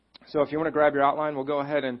So if you want to grab your outline, we'll go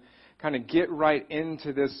ahead and kind of get right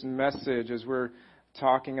into this message as we're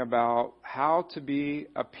talking about how to be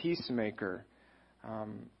a peacemaker.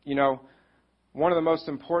 One of the most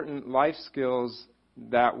important life skills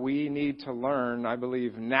that we need to learn, I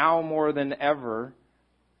believe, now more than ever,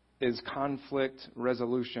 is conflict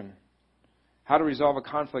resolution. How to resolve a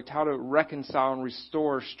conflict, how to reconcile and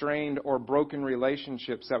restore strained or broken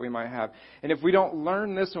relationships that we might have. And if we don't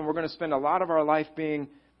learn this one, we're going to spend a lot of our life being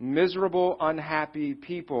miserable, unhappy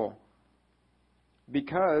people.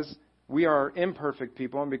 Because we are imperfect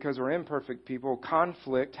people, and because we're imperfect people,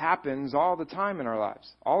 conflict happens all the time in our lives.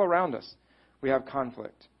 All around us, we have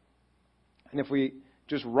conflict. And if we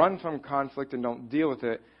just run from conflict and don't deal with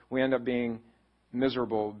it, we end up being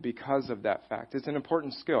miserable because of that fact. It's an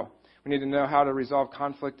important skill. We need to know how to resolve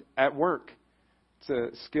conflict at work. It's a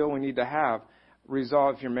skill we need to have.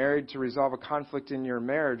 If you're married, to resolve a conflict in your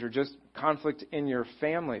marriage or just conflict in your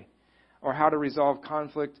family. Or how to resolve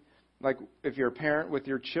conflict, like if you're a parent, with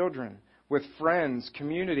your children, with friends,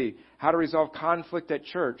 community. How to resolve conflict at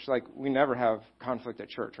church. Like, we never have conflict at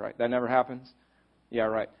church, right? That never happens? Yeah,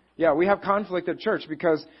 right. Yeah, we have conflict at church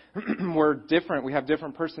because we're different. We have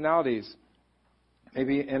different personalities.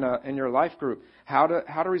 Maybe in your life group. How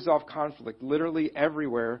to resolve conflict. Literally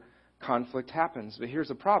everywhere conflict happens. But here's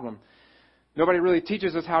the problem. Nobody really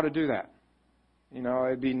teaches us how to do that.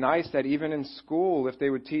 It'd be nice that even in school, if they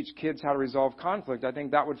would teach kids how to resolve conflict, I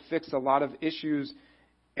think that would fix a lot of issues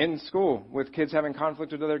in school with kids having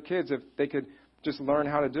conflict with other kids if they could just learn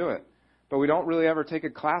how to do it. But we don't really ever take a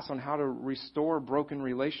class on how to restore broken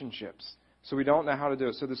relationships. So we don't know how to do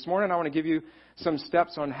it. So this morning I want to give you some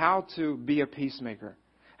steps on how to be a peacemaker.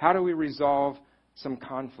 How do we resolve some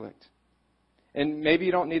conflict? And maybe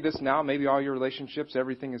you don't need this now. Maybe all your relationships,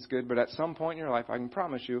 everything is good. But at some point in your life, I can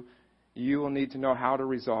promise you, you will need to know how to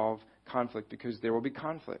resolve conflict because there will be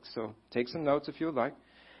conflict. So take some notes if you would like.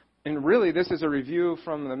 And really, this is a review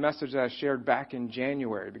from the message that I shared back in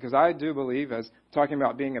January. Because I do believe, as talking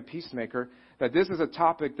about being a peacemaker, that this is a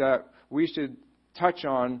topic that we should touch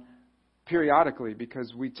on periodically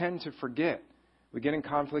because we tend to forget. We get in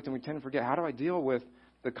conflict and we tend to forget, how do I deal with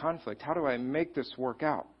the conflict? How do I make this work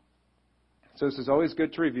out? So this is always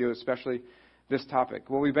good to review, especially this topic.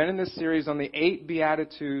 Well, we've been in this series on the 8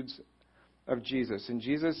 Beatitudes of Jesus. And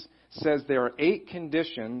Jesus says there are 8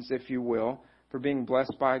 conditions, if you will, for being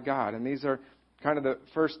blessed by God. And these are kind of the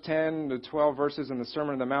first 10 to 12 verses in the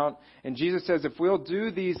Sermon on the Mount. And Jesus says if we'll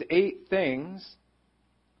do these 8 things,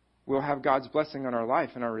 we'll have God's blessing on our life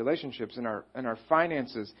and our relationships and our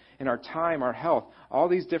finances and our time, our health, all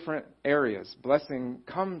these different areas. Blessing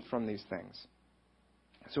comes from these things.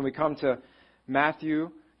 So when we come to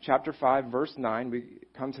Matthew chapter 5, verse 9, we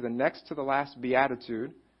come to the next to the last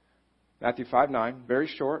beatitude. Matthew 5:9, very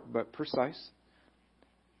short but precise.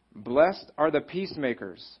 Blessed are the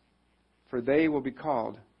peacemakers, for they will be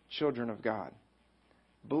called children of God.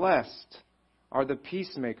 Blessed are the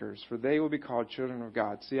peacemakers, for they will be called children of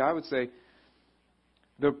God. See, I would say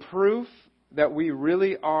the proof that we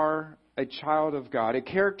really are a child of God, a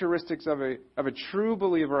characteristics of a true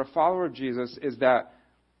believer, a follower of Jesus, is that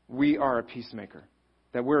we are a peacemaker.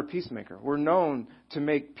 That we're a peacemaker. We're known to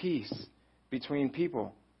make peace between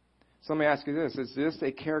people. So let me ask you this. Is this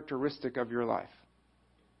a characteristic of your life?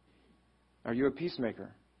 Are you a peacemaker?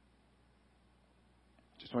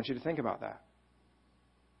 Just want you to think about that.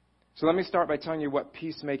 So let me start by telling you what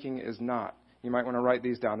peacemaking is not. You might want to write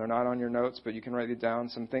these down. They're not on your notes, but you can write these down.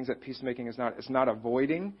 Some things that peacemaking is not. It's not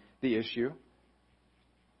avoiding the issue.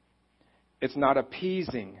 It's not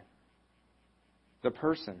appeasing the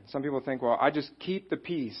person. Some people think, well, I just keep the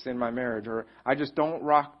peace in my marriage, or I just don't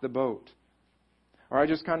rock the boat, or I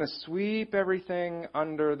just kind of sweep everything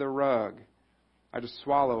under the rug. I just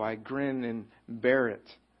swallow, I grin and bear it.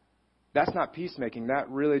 That's not peacemaking. That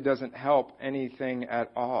really doesn't help anything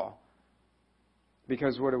at all.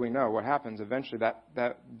 Because what do we know? What happens? Eventually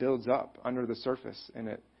that builds up under the surface and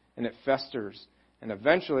it festers. And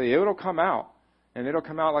eventually it'll come out. And it'll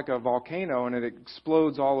come out like a volcano and it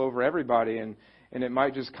explodes all over everybody. And it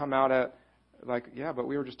might just come out at like, yeah, but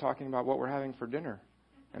we were just talking about what we're having for dinner.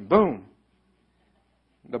 And boom,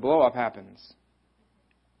 the blow up happens.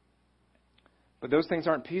 But those things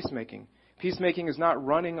aren't peacemaking. Peacemaking is not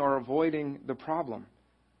running or avoiding the problem.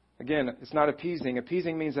 Again, it's not appeasing.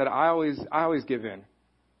 Appeasing means that I always give in.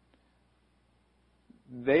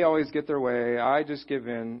 They always get their way. I just give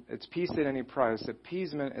in. It's peace at any price.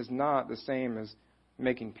 Appeasement is not the same as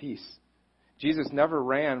making peace. Jesus never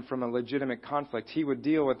ran from a legitimate conflict. He would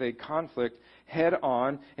deal with a conflict head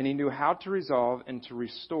on, and he knew how to resolve and to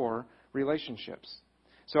restore relationships.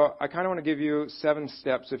 So I kind of want to give you 7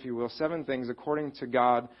 steps, if you will, 7 things according to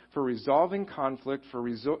God for resolving conflict, for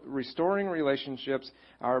restoring relationships,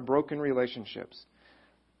 our broken relationships.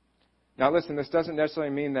 Now listen, this doesn't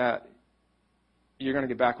necessarily mean that you're going to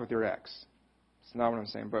get back with your ex. It's not what I'm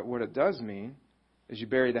saying. But what it does mean is you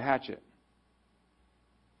bury the hatchet.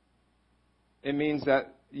 It means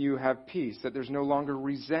that you have peace, that there's no longer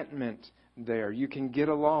resentment there. You can get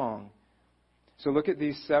along. So look at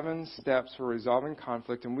these 7 steps for resolving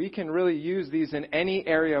conflict, and we can really use these in any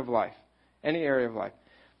area of life. Any area of life.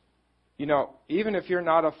 You know, even if you're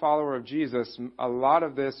not a follower of Jesus, a lot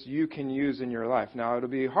of this you can use in your life. Now, it'll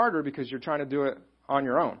be harder because you're trying to do it on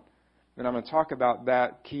your own. And I'm going to talk about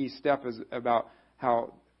that key step, is about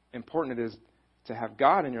how important it is to have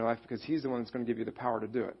God in your life, because He's the one that's going to give you the power to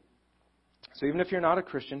do it. So even if you're not a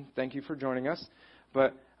Christian, thank you for joining us.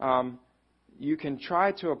 But you can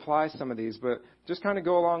try to apply some of these, but just kind of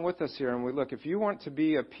go along with us here. And we look, if you want to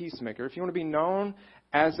be a peacemaker, if you want to be known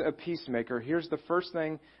as a peacemaker, here's the first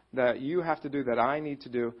thing that you have to do, that I need to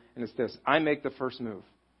do, and it's this: I make the first move.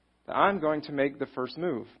 I'm going to make the first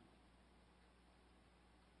move.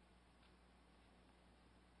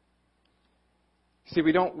 See,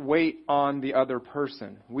 we don't wait on the other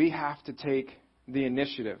person. We have to take the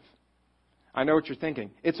initiative. I know what you're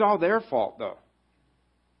thinking. It's all their fault, though.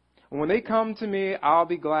 When they come to me, I'll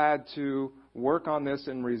be glad to work on this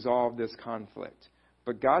and resolve this conflict.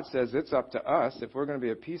 But God says it's up to us, if we're going to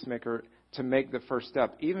be a peacemaker, to make the first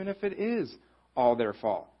step, even if it is all their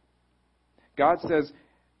fault. God says,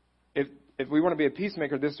 if we want to be a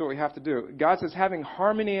peacemaker, this is what we have to do. God says having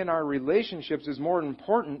harmony in our relationships is more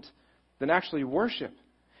important than actually worship,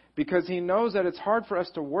 because He knows that it's hard for us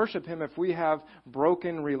to worship Him if we have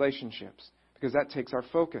broken relationships, because that takes our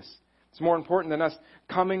focus. It's more important than us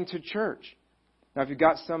coming to church. Now, if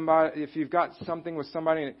you've got something with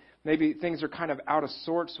somebody, and maybe things are kind of out of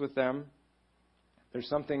sorts with them, there's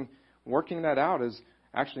something, working that out is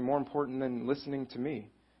actually more important than listening to me.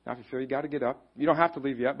 Now, if you feel you got to get up, you don't have to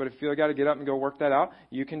leave yet, but if you feel you got to get up and go work that out,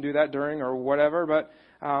 you can do that during or whatever. But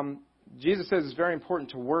Jesus says it's very important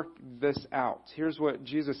to work this out. Here's what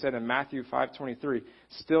Jesus said in Matthew 5:23,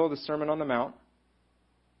 still the Sermon on the Mount.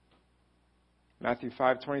 Matthew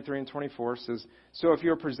 5:23 and 24 says, so if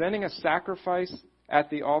you're presenting a sacrifice at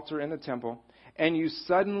the altar in the temple, and you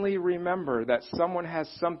suddenly remember that someone has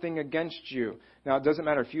something against you. Now, it doesn't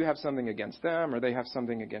matter if you have something against them or they have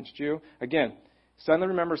something against you. Again, suddenly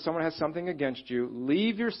remember someone has something against you.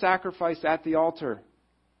 Leave your sacrifice at the altar.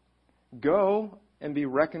 Go and be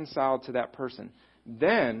reconciled to that person.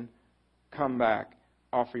 Then come back,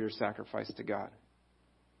 offer your sacrifice to God.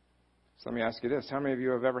 So let me ask you this. How many of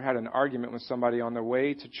you have ever had an argument with somebody on the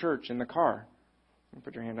way to church in the car?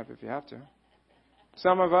 Put your hand up if you have to.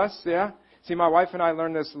 Some of us, yeah. See, my wife and I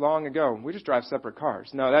learned this long ago. We just drive separate cars.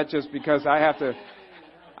 No, that's just because I have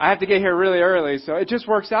to get here really early, so it just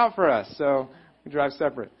works out for us. So we drive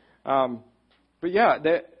separate. But yeah,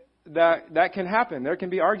 that can happen. There can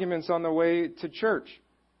be arguments on the way to church.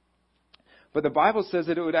 But the Bible says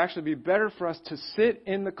that it would actually be better for us to sit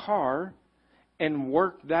in the car and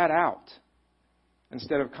work that out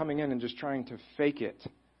instead of coming in and just trying to fake it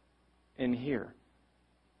in here.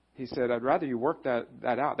 He said, I'd rather you work that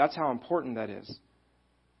out. That's how important that is.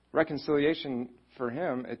 Reconciliation for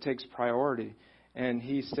Him, it takes priority. And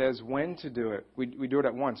He says when to do it. We do it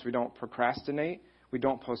at once. We don't procrastinate. We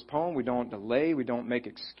don't postpone. We don't delay. We don't make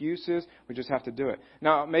excuses. We just have to do it.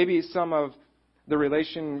 Now, maybe some of the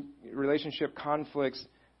relationship conflicts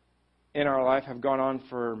in our life have gone on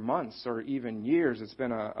for months or even years. It's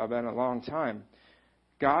been a long time.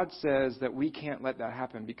 God says that we can't let that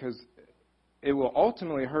happen because it will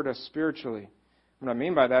ultimately hurt us spiritually. What I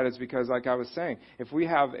mean by that is because, like I was saying, if we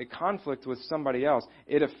have a conflict with somebody else,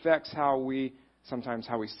 it affects sometimes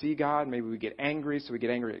how we see God. Maybe we get angry, so we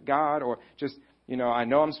get angry at God, or just, I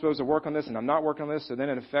know I'm supposed to work on this and I'm not working on this, so then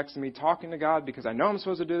it affects me talking to God because I know I'm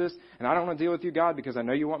supposed to do this, and I don't want to deal with you, God, because I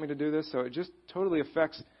know you want me to do this. So it just totally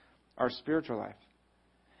affects our spiritual life.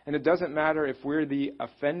 And it doesn't matter if we're the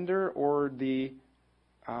offender or the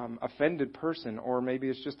offended person, or maybe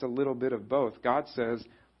it's just a little bit of both. God says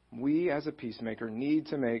we as a peacemaker need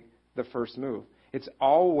to make the first move. It's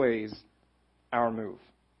always our move.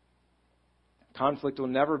 Conflict will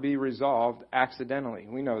never be resolved accidentally.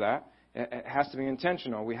 We know that. It has to be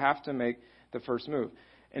intentional. We have to make the first move.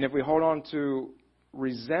 And if we hold on to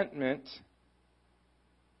resentment,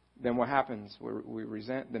 then what happens? We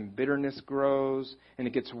resent, then bitterness grows, and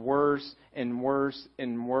it gets worse and worse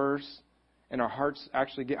and worse. And our hearts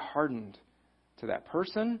actually get hardened to that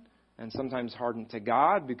person, and sometimes hardened to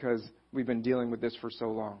God because we've been dealing with this for so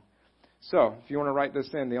long. So, if you want to write this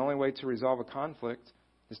in, the only way to resolve a conflict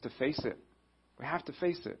is to face it. We have to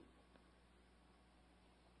face it.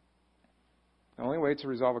 The only way to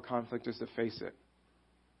resolve a conflict is to face it.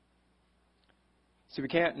 See, we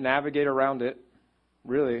can't navigate around it.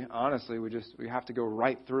 Really, honestly, we have to go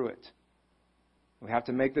right through it. We have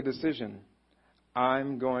to make the decision.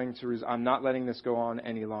 I'm not letting this go on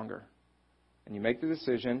any longer. And you make the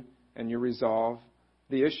decision and you resolve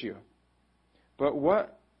the issue. But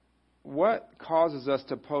what causes us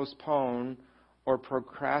to postpone or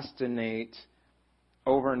procrastinate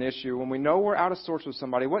over an issue when we know we're out of sorts with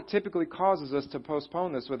somebody? What typically causes us to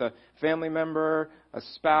postpone this with a family member, a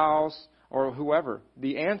spouse, or whoever?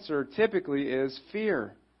 The answer typically is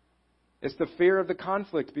fear. It's the fear of the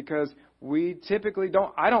conflict, because we typically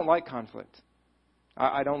I don't like conflict.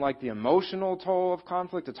 I don't like the emotional toll of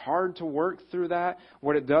conflict. It's hard to work through that.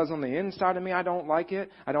 What it does on the inside of me, I don't like it.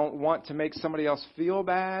 I don't want to make somebody else feel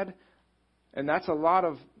bad. And that's a lot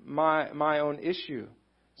of my own issue.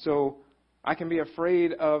 So I can be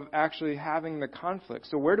afraid of actually having the conflict.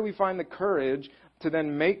 So where do we find the courage to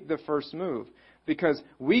then make the first move? Because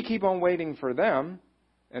we keep on waiting for them,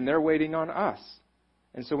 and they're waiting on us.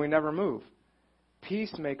 And so we never move.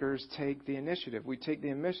 Peacemakers take the initiative. We take the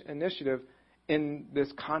initiative in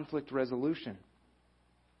this conflict resolution.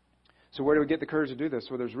 So where do we get the courage to do this?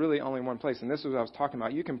 Well, there's really only one place, and this is what I was talking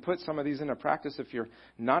about. You can put some of these into practice if you're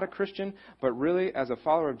not a Christian, but really, as a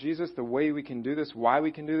follower of Jesus, the way we can do this, why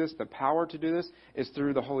we can do this, the power to do this, is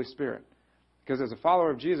through the Holy Spirit. Because as a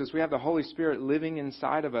follower of Jesus, we have the Holy Spirit living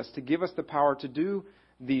inside of us to give us the power to do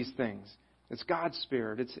these things. It's God's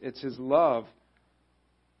Spirit. It's His love.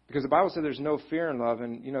 Because the Bible says there's no fear in love.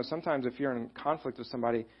 And, sometimes if you're in conflict with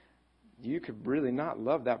somebody, you could really not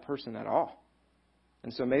love that person at all.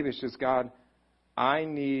 And so maybe it's just, God, I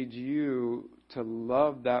need you to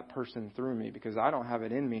love that person through me, because I don't have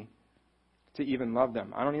it in me to even love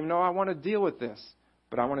them. I don't even know I want to deal with this.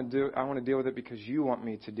 But I want to deal with it because you want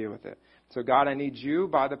me to deal with it. So God, I need you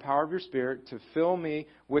by the power of your Spirit to fill me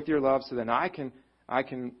with your love, so then I can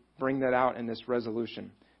bring that out in this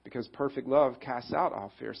resolution. Because perfect love casts out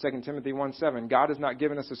all fear. 2 Timothy 1:7, God has not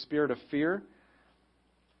given us a spirit of fear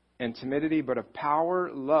and timidity, but of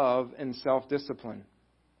power, love, and self-discipline.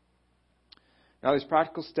 Now, these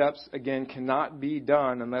practical steps, again, cannot be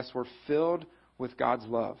done unless we're filled with God's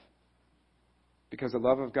love. Because the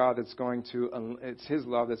love of God it's His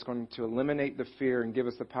love that's going to eliminate the fear and give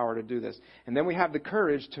us the power to do this. And then we have the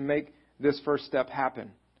courage to make this first step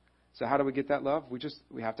happen. So how do we get that love?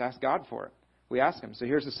 We have to ask God for it. We ask Him. So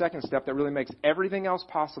here's the second step that really makes everything else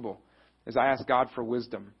possible, is I ask God for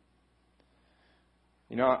wisdom.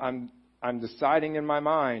 I'm deciding in my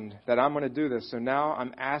mind that I'm going to do this. So now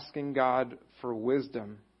I'm asking God for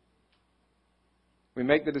wisdom. We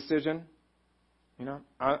make the decision.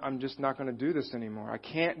 I'm just not going to do this anymore. I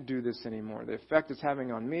can't do this anymore. The effect it's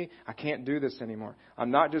having on me, I can't do this anymore.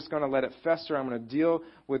 I'm not just going to let it fester. I'm going to deal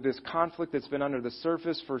with this conflict that's been under the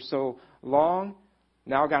surface for so long.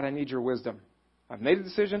 Now, God, I need your wisdom. I've made a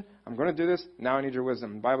decision. I'm going to do this. Now I need your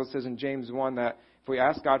wisdom. The Bible says in James 1 that if we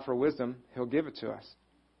ask God for wisdom, He'll give it to us.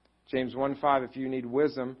 James 1:5, if you need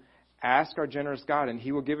wisdom, ask our generous God, and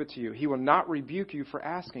He will give it to you. He will not rebuke you for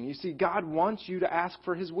asking. You see, God wants you to ask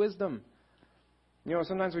for His wisdom.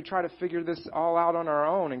 Sometimes we try to figure this all out on our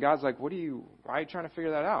own, and God's like, why are you trying to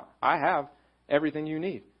figure that out? I have everything you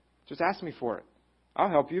need. Just ask me for it. I'll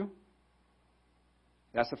help you.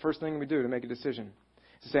 That's the first thing we do to make a decision.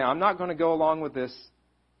 To say, I'm not going to go along with this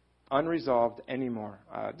unresolved anymore.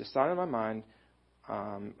 I decided in my mind,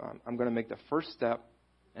 I'm going to make the first step,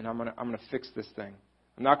 and I'm going to fix this thing.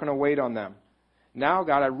 I'm not going to wait on them. Now,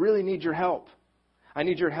 God, I really need your help. I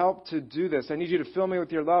need your help to do this. I need you to fill me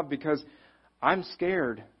with your love, because I'm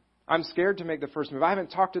scared. I'm scared to make the first move. I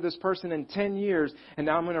haven't talked to this person in 10 years, and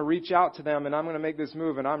now I'm going to reach out to them, and I'm going to make this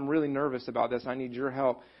move, and I'm really nervous about this. I need your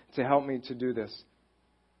help to help me to do this.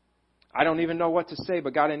 I don't even know what to say,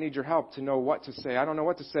 but God, I need your help to know what to say. I don't know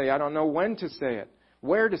what to say. I don't know when to say it,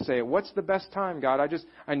 where to say it. What's the best time, God?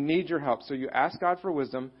 I need your help. So you ask God for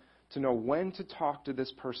wisdom to know when to talk to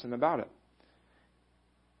this person about it.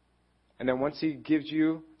 And then once He gives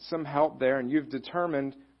you some help there, and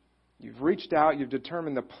you've reached out, you've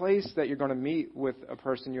determined the place that you're going to meet with a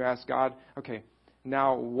person, you ask God, okay,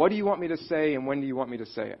 now what do you want me to say, and when do you want me to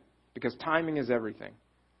say it? Because timing is everything.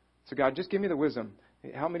 So God, just give me the wisdom.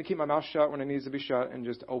 Help me to keep my mouth shut when it needs to be shut, and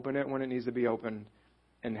just open it when it needs to be opened,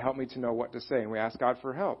 and help me to know what to say. And we ask God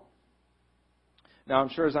for help. Now, I'm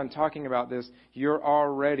sure as I'm talking about this, you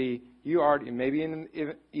already, maybe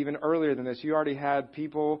even earlier than this, you already had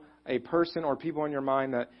a person or people in your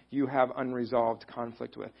mind that you have unresolved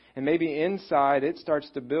conflict with. And maybe inside it starts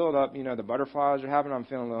to build up, the butterflies are happening, I'm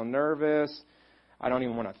feeling a little nervous, I don't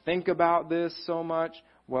even want to think about this so much.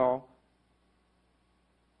 Well,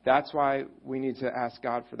 that's why we need to ask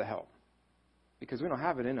God for the help, because we don't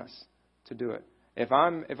have it in us to do it. If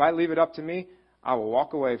I leave it up to me, I will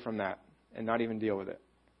walk away from that and not even deal with it.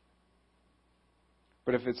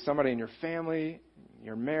 But if it's somebody in your family,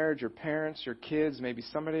 your marriage, your parents, your kids, maybe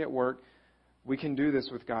somebody at work, we can do this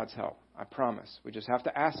with God's help. I promise. We just have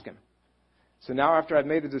to ask Him. So now after I've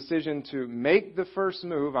made the decision to make the first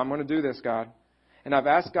move, I'm going to do this, God, and I've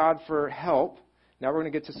asked God for help, now we're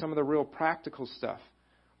going to get to some of the real practical stuff,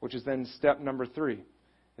 which is then step number 3,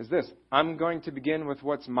 is this. I'm going to begin with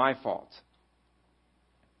what's my fault.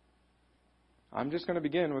 I'm just going to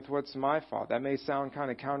begin with what's my fault. That may sound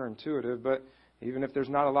kind of counterintuitive, but even if there's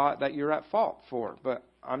not a lot that you're at fault for, but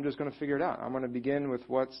I'm just going to figure it out. I'm going to begin with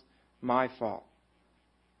what's my fault.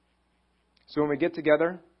 So when we get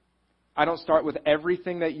together, I don't start with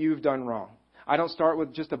everything that you've done wrong. I don't start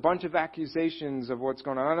with just a bunch of accusations of what's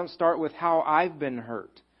going on. I don't start with how I've been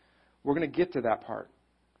hurt. We're going to get to that part.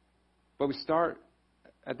 But we start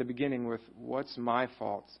at the beginning with what's my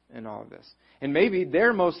fault in all of this. And maybe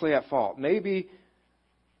they're mostly at fault. Maybe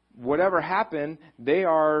whatever happened, they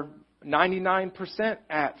are 99%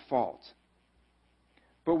 at fault.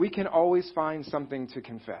 But we can always find something to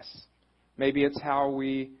confess. Maybe it's how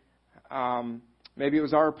maybe it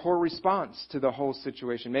was our poor response to the whole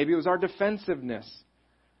situation. Maybe it was our defensiveness.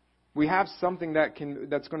 We have something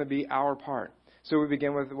that's going to be our part. So we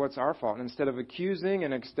begin with what's our fault. And instead of accusing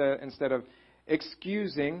and instead of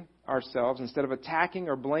excusing ourselves, instead of attacking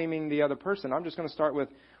or blaming the other person, I'm just going to start with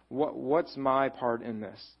what's my part in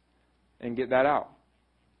this and get that out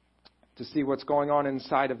to see what's going on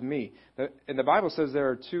inside of me. And the Bible says there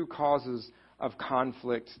are 2 causes of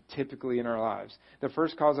conflict typically in our lives. The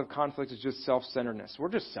first cause of conflict is just self-centeredness. We're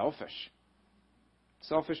just selfish.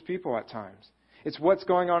 Selfish people at times. It's what's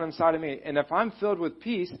going on inside of me. And if I'm filled with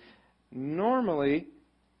peace, normally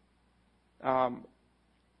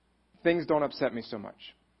things don't upset me so much.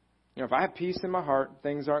 If I have peace in my heart,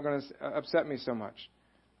 things aren't going to upset me so much.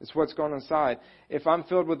 It's what's going on inside. If I'm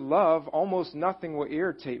filled with love, almost nothing will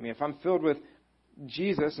irritate me. If I'm filled with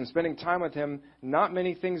Jesus and spending time with Him, not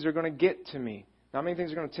many things are going to get to me. Not many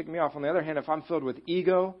things are going to tick me off. On the other hand, if I'm filled with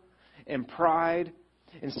ego and pride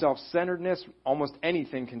and self-centeredness, almost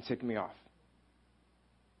anything can tick me off.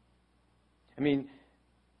 I mean,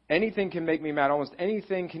 anything can make me mad. Almost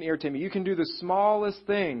anything can irritate me. You can do the smallest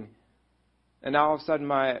thing, and now all of a sudden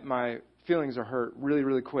my feelings are hurt really,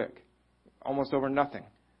 really quick, almost over nothing.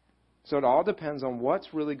 So it all depends on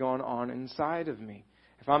what's really going on inside of me.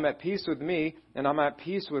 If I'm at peace with me and I'm at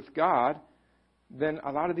peace with God, then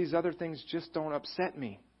a lot of these other things just don't upset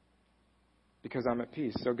me because I'm at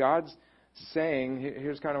peace. So God's saying,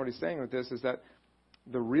 here's kind of what He's saying with this, is that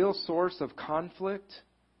the real source of conflict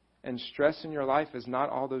and stress in your life is not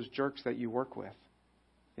all those jerks that you work with.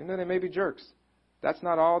 Even though they may be jerks, that's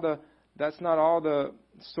not all the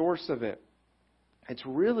source of it. It's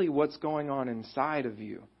really what's going on inside of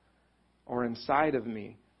you or inside of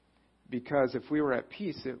me. Because if we were at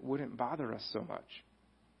peace, it wouldn't bother us so much.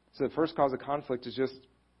 So the first cause of conflict is just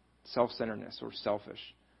self-centeredness or selfish.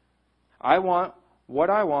 I want what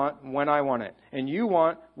I want when I want it. And you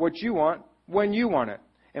want what you want when you want it.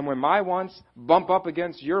 And when my wants bump up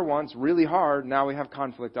against your wants really hard, now we have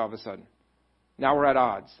conflict all of a sudden. Now we're at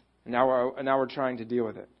odds. And now we're trying to deal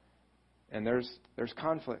with it. And there's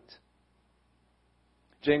conflict.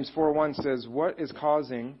 James 4:1 says, "What is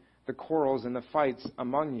causing the quarrels and the fights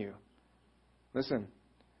among you? Listen,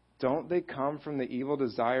 don't they come from the evil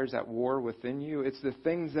desires at war within you?" It's the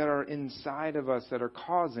things that are inside of us that are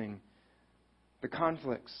causing the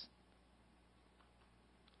conflicts.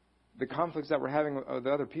 The conflicts that we're having with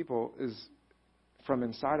other people is from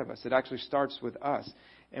inside of us. It actually starts with us.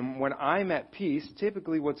 And when I'm at peace,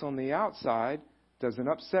 typically what's on the outside doesn't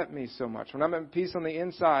upset me so much. When I'm at peace on the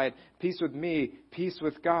inside, peace with me, peace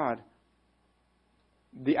with God,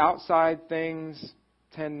 the outside things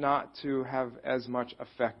tend not to have as much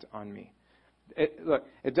effect on me.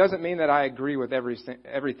 It doesn't mean that I agree with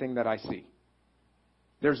everything that I see.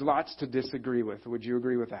 There's lots to disagree with. Would you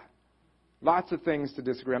agree with that? Lots of things to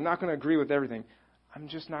disagree. I'm not going to agree with everything. I'm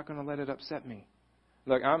just not going to let it upset me.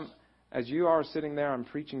 Look, as you are sitting there, I'm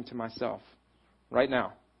preaching to myself right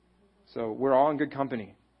now. So we're all in good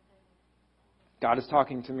company. God is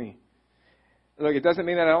talking to me. Look, it doesn't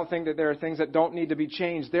mean that I don't think that there are things that don't need to be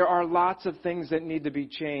changed. There are lots of things that need to be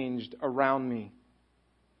changed around me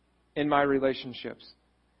in my relationships.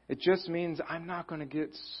 It just means I'm not going to get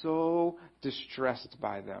so distressed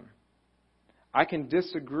by them. I can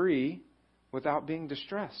disagree without being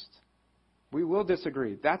distressed. We will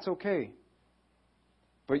disagree. That's okay.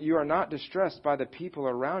 But you are not distressed by the people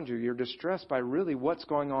around you. You're distressed by really what's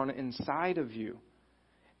going on inside of you.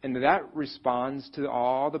 And that responds to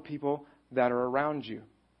all the people that are around you.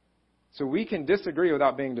 So we can disagree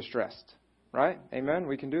without being distressed, right? Amen?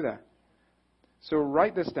 We can do that. So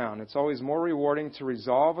write this down. It's always more rewarding to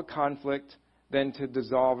resolve a conflict than to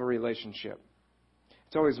dissolve a relationship.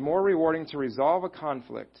 It's always more rewarding to resolve a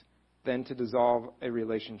conflict than to dissolve a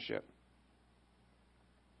relationship.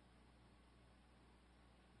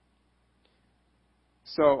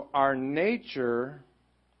 So our nature,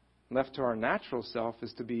 left to our natural self,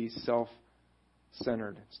 is to be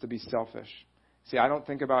self-centered. It's to be selfish. See, I don't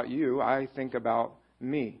think about you. I think about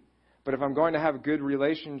me. But if I'm going to have a good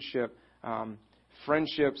relationship,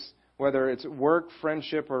 friendships, whether it's work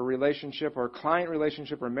friendship or relationship or client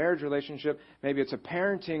relationship or marriage relationship, maybe it's a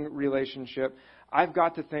parenting relationship, I've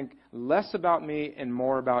got to think less about me and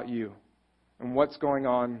more about you and what's going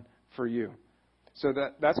on for you. So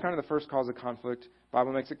that's kind of the first cause of conflict. The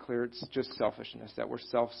Bible makes it clear it's just selfishness, that we're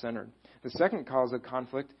self-centered. The second cause of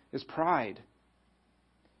conflict is pride.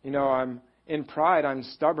 In pride, I'm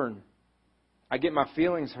stubborn. I get my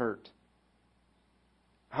feelings hurt.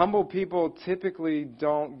 Humble people typically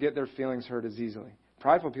don't get their feelings hurt as easily.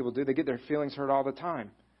 Prideful people do. They get their feelings hurt all the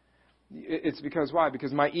time. It's because why?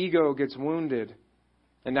 Because my ego gets wounded,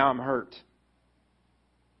 and now I'm hurt.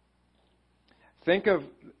 Think of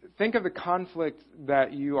the conflict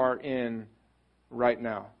that you are in right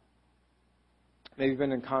now. Maybe you've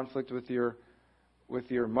been in conflict with your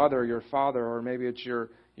mother, your father, or maybe it's your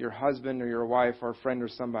husband or your wife or a friend or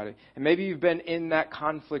somebody. And maybe you've been in that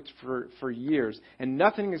conflict for years and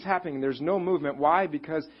nothing is happening. There's no movement. Why?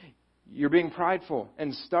 Because you're being prideful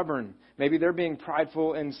and stubborn. Maybe they're being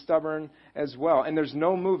prideful and stubborn as well. And there's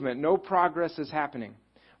no movement. No progress is happening.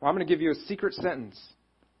 Well, I'm going to give you a secret sentence.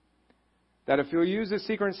 That if you'll use this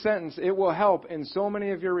secret sentence, it will help in so many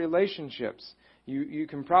of your relationships. You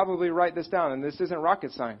can probably write this down. And this isn't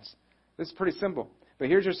rocket science. This is pretty simple. But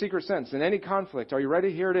here's your secret sentence. In any conflict, are you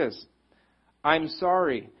ready? Here it is. I'm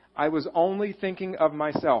sorry. I was only thinking of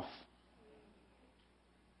myself.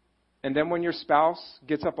 And then when your spouse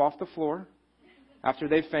gets up off the floor after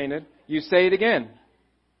they fainted, you say it again.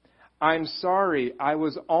 I'm sorry. I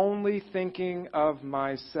was only thinking of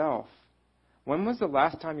myself. When was the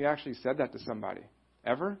last time you actually said that to somebody?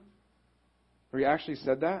 Ever? Or you actually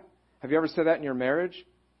said that? Have you ever said that in your marriage?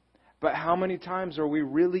 But how many times are we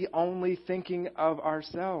really only thinking of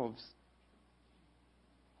ourselves?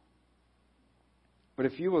 But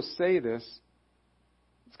if you will say this,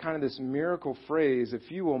 it's kind of this miracle phrase.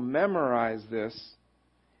 If you will memorize this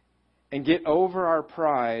and get over our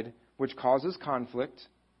pride, which causes conflict,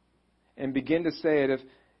 and begin to say it,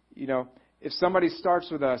 if somebody starts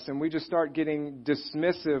with us and we just start getting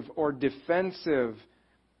dismissive or defensive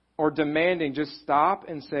or demanding, just stop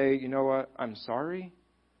and say, you know what, I'm sorry.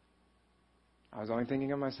 I was only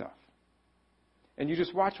thinking of myself. And you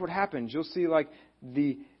just watch what happens. You'll see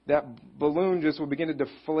that balloon just will begin to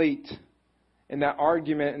deflate. And that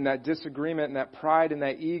argument and that disagreement and that pride and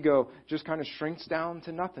that ego just kind of shrinks down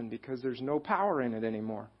to nothing because there's no power in it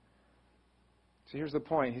anymore. So here's the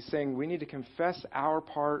point. He's saying we need to confess our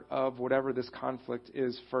part of whatever this conflict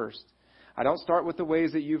is first. I don't start with the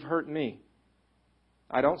ways that you've hurt me.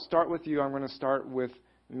 I don't start with you. I'm going to start with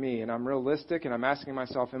me. And I'm realistic and I'm asking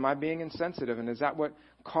myself, am I being insensitive? And is that what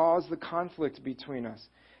caused the conflict between us?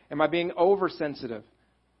 Am I being oversensitive?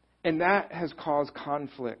 And that has caused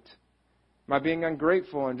conflict. Am I being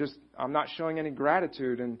ungrateful and I'm not showing any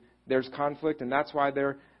gratitude and there's conflict and that's why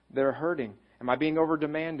they're hurting? Am I being over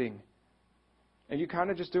demanding? And you kind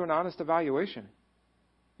of just do an honest evaluation.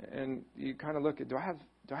 And you kind of look at, do I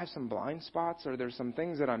have some blind spots? Are there some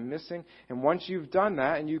things that I'm missing? And once you've done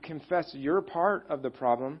that and you confess your part of the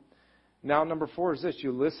problem, now number 4 is this.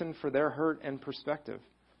 You listen for their hurt and perspective.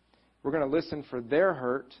 We're going to listen for their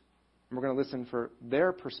hurt and we're going to listen for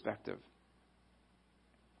their perspective.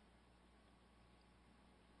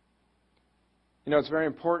 It's very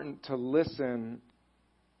important to listen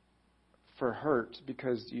for hurt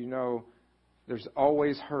because there's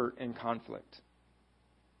always hurt in conflict.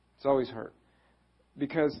 It's always hurt.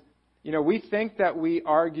 Because, we think that we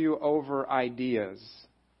argue over ideas,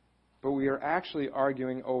 but we are actually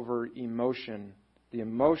arguing over emotion, the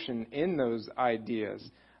emotion in those ideas.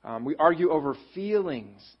 We argue over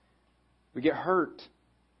feelings. We get hurt.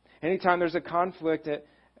 Anytime there's a conflict,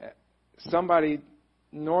 somebody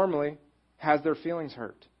normally has their feelings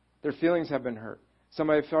hurt. Their feelings have been hurt.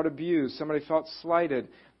 Somebody felt abused. Somebody felt slighted.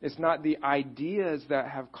 It's not the ideas that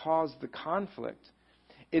have caused the conflict.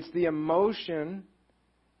 It's the emotion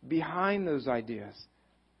behind those ideas.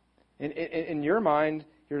 In your mind,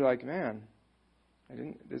 you're like, man,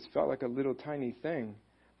 This felt like a little tiny thing.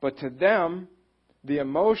 But to them, the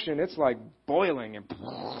emotion, it's like boiling and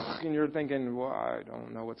you're thinking, well, I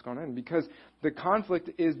don't know what's going on. Because the conflict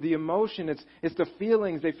is the emotion. It's the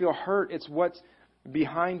feelings. They feel hurt. It's what's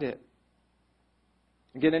behind it.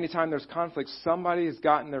 Again, anytime there's conflict, somebody has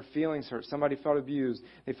gotten their feelings hurt. Somebody felt abused.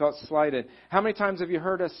 They felt slighted. How many times have you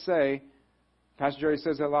heard us say, Pastor Jerry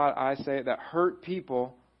says it a lot, I say it, that hurt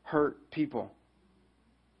people hurt people.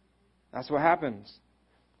 That's what happens.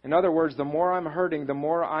 In other words, the more I'm hurting, the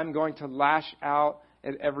more I'm going to lash out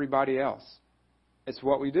at everybody else. It's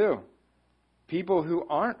what we do. People who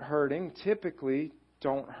aren't hurting typically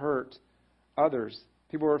don't hurt others.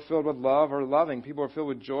 People who are filled with love are loving. People who are filled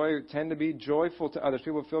with joy tend to be joyful to others.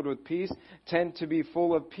 People filled with peace tend to be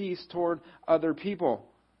full of peace toward other people.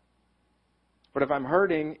 But if I'm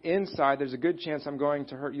hurting inside, there's a good chance I'm going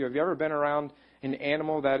to hurt you. Have you ever been around an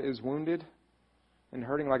animal that is wounded and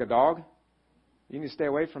hurting like a dog? You need to stay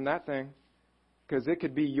away from that thing because it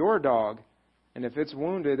could be your dog. And if it's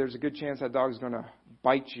wounded, there's a good chance that dog is going to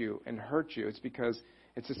bite you and hurt you. It's because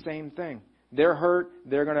it's the same thing. They're hurt,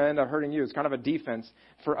 they're going to end up hurting you. It's kind of a defense.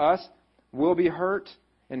 For us, we'll be hurt,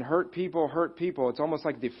 and hurt people hurt people. It's almost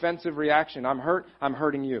like a defensive reaction. I'm hurt, I'm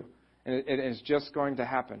hurting you. And it is just going to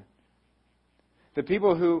happen. The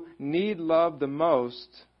people who need love the most,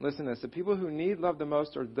 listen to this, the people who need love the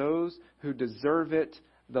most are those who deserve it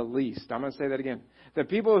the least. I'm going to say that again. The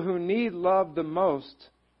people who need love the most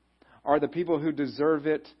are the people who deserve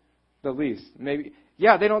it the least. Maybe,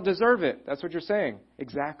 yeah, they don't deserve it. That's what you're saying.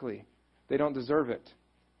 Exactly. They don't deserve it.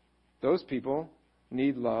 Those people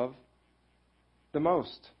need love the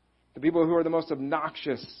most. The people who are the most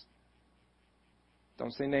obnoxious,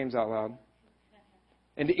 don't say names out loud,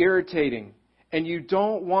 and irritating, and you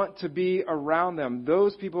don't want to be around them.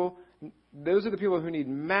 Those are the people who need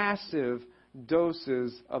massive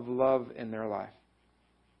doses of love in their life.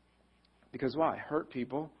 Because why? Hurt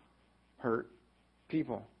people hurt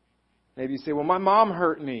people. Maybe you say, well, my mom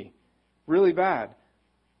hurt me really bad.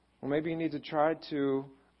 Well, maybe you need to try to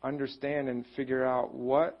understand and figure out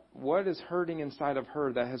what is hurting inside of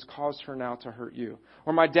her that has caused her now to hurt you.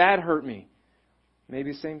 Or my dad hurt me.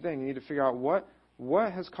 Maybe same thing. You need to figure out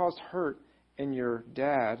what has caused hurt in your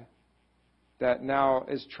dad that now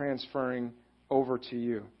is transferring over to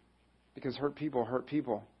you. Because hurt people hurt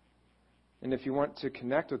people. And if you want to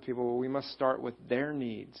connect with people, well, we must start with their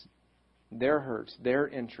needs, their hurts, their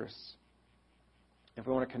interests. If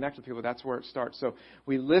we want to connect with people, that's where it starts. So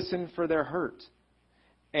we listen for their hurt.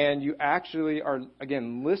 And you actually are,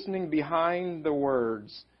 again, listening behind the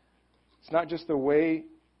words. It's not just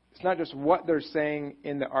what they're saying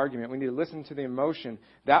in the argument. We need to listen to the emotion.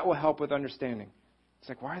 That will help with understanding. It's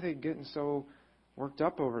like, why are they getting so worked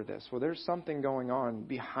up over this? Well, there's something going on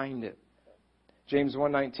behind it. James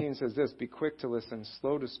 1:19 says this, be quick to listen,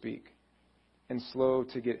 slow to speak, and slow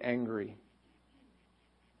to get angry.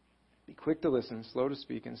 Be quick to listen, slow to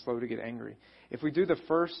speak, and slow to get angry. If we do the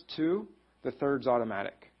first two, the third's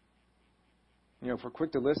automatic. If we're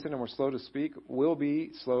quick to listen and we're slow to speak, we'll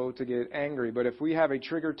be slow to get angry. But if we have a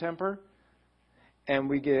trigger temper and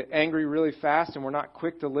we get angry really fast and we're not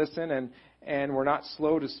quick to listen and we're not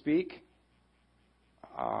slow to speak,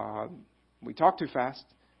 we talk too fast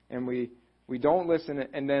and we don't listen,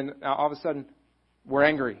 and then all of a sudden we're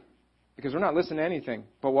angry because we're not listening to anything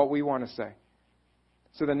but what we want to say.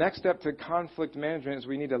 So the next step to conflict management is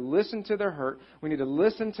we need to listen to their hurt. We need to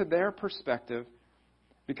listen to their perspective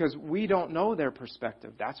because we don't know their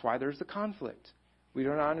perspective. That's why there's the conflict. We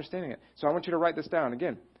are not understanding it. So I want you to write this down.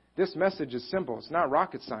 Again, this message is simple. It's not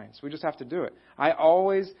rocket science. We just have to do it. I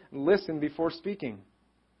always listen before speaking.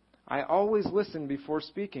 I always listen before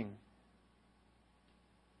speaking.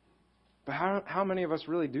 But how many of us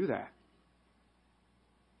really do that?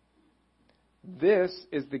 This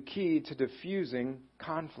is the key to diffusing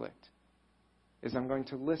conflict, is I'm going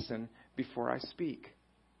to listen before I speak.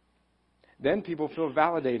 Then people feel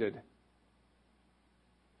validated.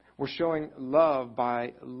 We're showing love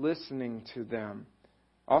by listening to them.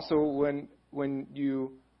 Also, when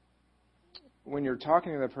you're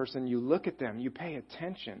talking to that person, you look at them, you pay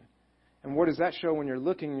attention. And what does that show when you're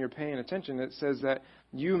looking and you're paying attention? It says that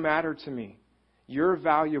you matter to me. You're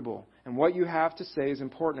valuable. And what you have to say is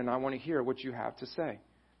important, and I want to hear what you have to say.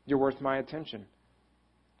 You're worth my attention.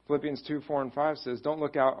 Philippians 2:4-5 says, don't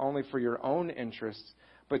look out only for your own interests,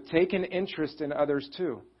 but take an interest in others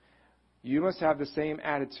too. You must have the same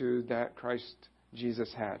attitude that Christ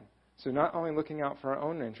Jesus had. So not only looking out for our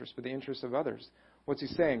own interests, but the interests of others. What's he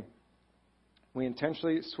saying? We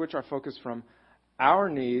intentionally switch our focus from our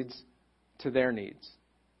needs to their needs.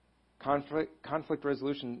 Conflict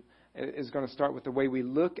resolution is going to start with the way we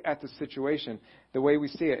look at the situation, the way we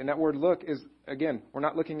see it. And that word look is, again, we're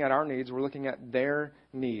not looking at our needs, we're looking at their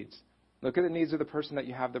needs. Look at the needs of the person that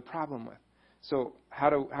you have the problem with. So how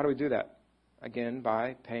do we do that? Again,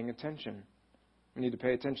 by paying attention. We need to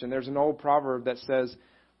pay attention. There's an old proverb that says,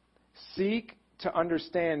 seek to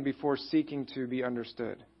understand before seeking to be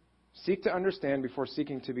understood. Seek to understand before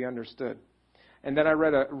seeking to be understood. And then I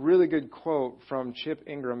read a really good quote from Chip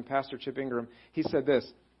Ingram, Pastor Chip Ingram. He said this,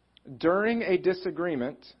 during a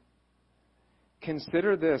disagreement,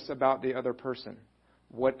 consider this about the other person.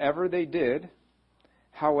 Whatever they did,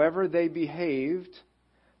 however they behaved,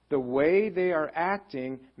 the way they are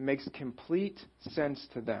acting makes complete sense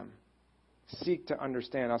to them. Seek to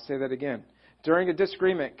understand. I'll say that again. During a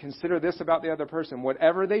disagreement, consider this about the other person.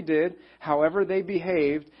 Whatever they did, however they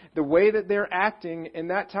behaved, the way that they're acting in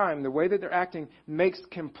that time, the way that they're acting makes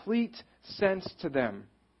complete sense to them.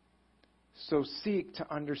 So seek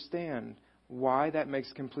to understand why that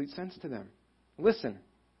makes complete sense to them. Listen.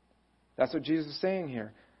 That's what Jesus is saying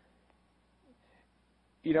here.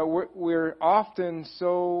 You know, we're often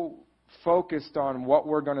so focused on what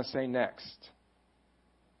we're going to say next.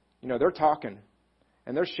 You know, they're talking.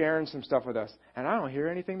 And they're sharing some stuff with us. And I don't hear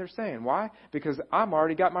anything they're saying. Why? Because I'm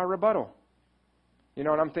already got my rebuttal. You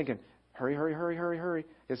know, and I'm thinking, hurry, hurry, hurry, hurry, hurry.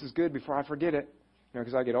 This is good before I forget it. You know,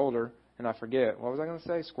 because I get older and I forget. What was I going to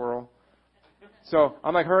say? Squirrel. So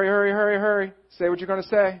I'm like, hurry, hurry, hurry, hurry. Say what you're going to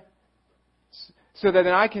say. So that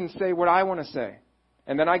then I can say what I want to say.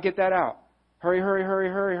 And then I get that out. Hurry, hurry, hurry,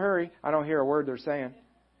 hurry, hurry. I don't hear a word they're saying.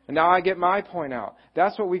 And now I get my point out.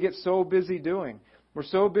 That's what we get so busy doing. We're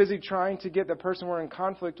so busy trying to get the person we're in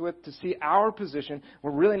conflict with to see our position,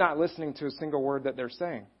 we're really not listening to a single word that they're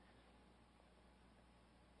saying.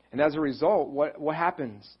 And as a result, what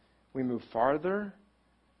happens? We move farther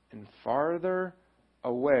and farther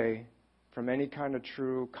away from any kind of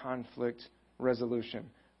true conflict resolution,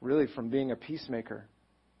 really from being a peacemaker.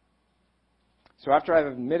 So after I've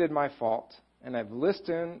admitted my fault and I've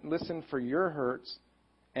listened for your hurts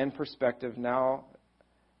and perspective, now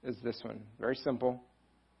is this one. Very simple.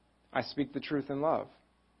 I speak the truth in love.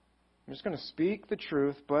 I'm just going to speak the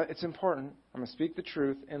truth, but it's important. I'm going to speak the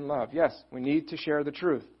truth in love. Yes, we need to share the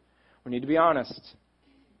truth. We need to be honest.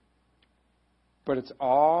 But it's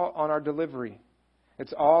all on our delivery.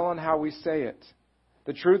 It's all on how we say it.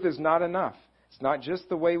 The truth is not enough. It's not just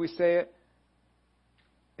the way we say it.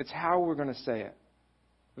 It's how we're going to say it.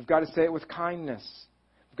 We've got to say it with kindness.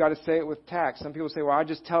 We've got to say it with tact. Some people say, well, I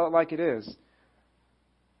just tell it like it is.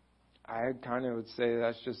 I kind of would say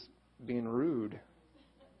that's just being rude.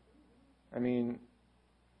 I mean,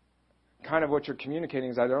 kind of what you're communicating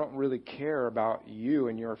is I don't really care about you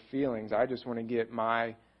and your feelings. I just want to get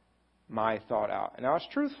my thought out. And now it's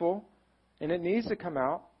truthful, and it needs to come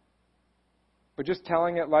out. But just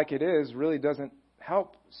telling it like it is really doesn't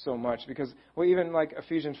help so much because, well, even like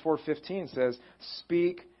Ephesians 4:15 says,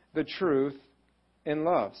 speak the truth in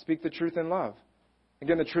love. Speak the truth in love.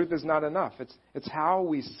 Again, the truth is not enough. It's how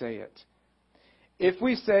we say it. If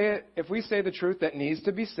we say the truth that needs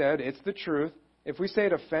to be said, it's the truth. If we say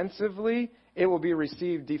it offensively, it will be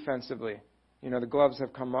received defensively. You know, the gloves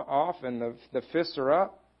have come off and the fists are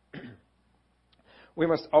up. We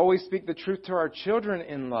must always speak the truth to our children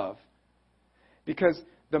in love. Because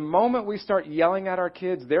the moment we start yelling at our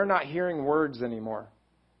kids, they're not hearing words anymore.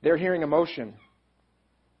 They're hearing emotion.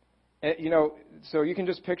 And, you know, so you can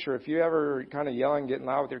just picture if you ever kind of yelling, getting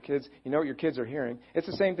loud with your kids, you know what your kids are hearing. It's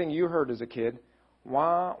the same thing you heard as a kid.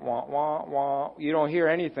 Wah, wah, wah, wah. You don't hear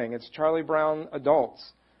anything. It's Charlie Brown adults.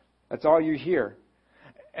 That's all you hear.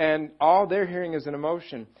 And all they're hearing is an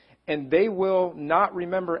emotion. And they will not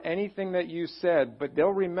remember anything that you said, but they'll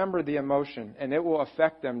remember the emotion, and it will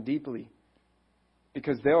affect them deeply.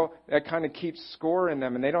 Because that kind of keeps score in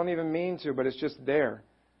them, and they don't even mean to, but it's just there.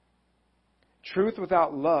 Truth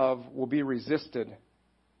without love will be resisted.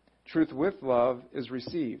 Truth with love is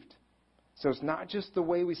received. So it's not just the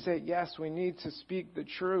way we say it. Yes, we need to speak the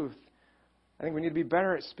truth. I think we need to be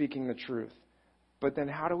better at speaking the truth. But then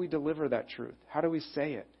how do we deliver that truth? How do we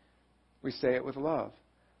say it? We say it with love.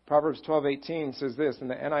 Proverbs 12:18 says this in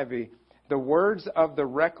the NIV, the words of the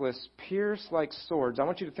reckless pierce like swords. I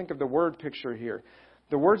want you to think of the word picture here.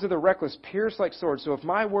 The words of the reckless pierce like swords. So if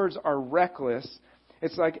my words are reckless,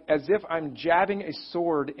 it's like as if I'm jabbing a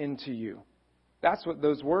sword into you. That's what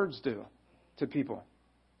those words do to people.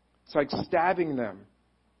 It's like stabbing them.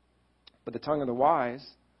 But the tongue of the wise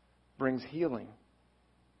brings healing.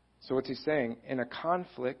 So what's he saying? In a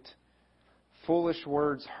conflict, foolish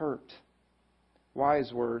words hurt.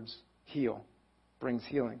 Wise words heal, brings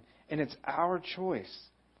healing. And it's our choice.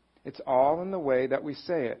 It's all in the way that we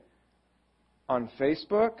say it. On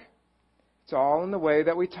Facebook, It's all in the way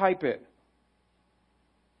that we type it.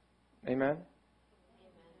 Amen?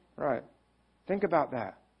 Right. Think about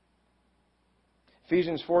that.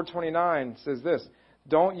 Ephesians 4:29 says this,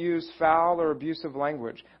 don't use foul or abusive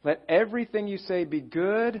language. Let everything you say be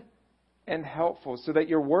good and helpful so that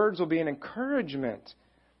your words will be an encouragement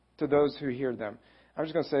to those who hear them. I'm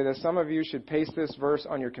just going to say this. Some of you should paste this verse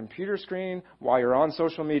on your computer screen while you're on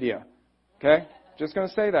social media. Okay? Just going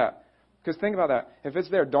to say that. Because think about that. If it's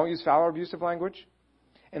there, don't use foul or abusive language.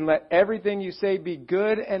 And let everything you say be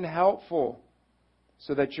good and helpful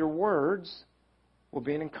so that your words will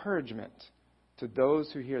be an encouragement to those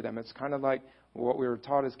who hear them. It's kind of like what we were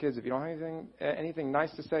taught as kids. If you don't have anything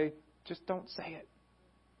nice to say, just don't say it.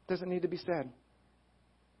 It doesn't need to be said.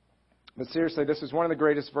 But seriously, this is one of the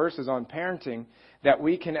greatest verses on parenting that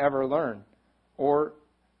we can ever learn, or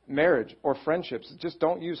marriage, or friendships. Just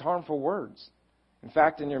don't use harmful words. In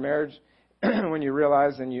fact, in your marriage, when you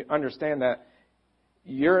realize and you understand that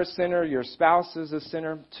you're a sinner, your spouse is a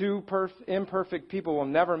sinner, two imperfect people will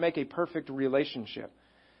never make a perfect relationship.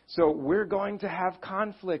 So we're going to have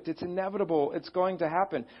conflict. It's inevitable. It's going to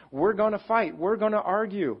happen. We're going to fight. We're going to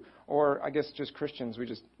argue. Or I guess just Christians,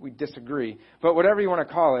 we disagree. But whatever you want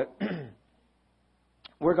to call it,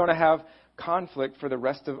 we're going to have conflict for the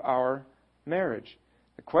rest of our marriage.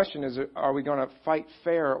 The question is, are we going to fight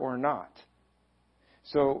fair or not?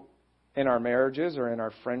 So in our marriages or in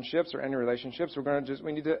our friendships or any relationships, we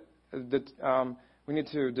need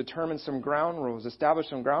to determine some ground rules, establish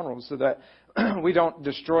some ground rules so that we don't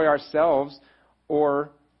destroy ourselves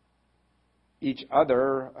or each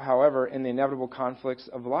other, however, in the inevitable conflicts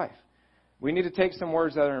of life. We need to take some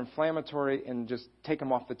words that are inflammatory and just take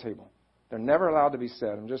them off the table. They're never allowed to be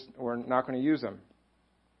said. We're not going to use them.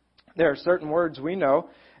 There are certain words we know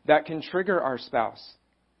that can trigger our spouse.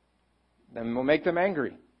 Then we'll make them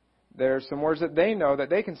angry. There are some words that they know that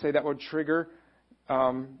they can say that will trigger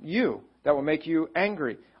you, that will make you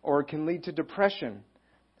angry, or can lead to depression.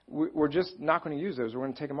 We're just not going to use those. We're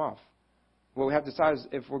going to take them off. What we have to decide is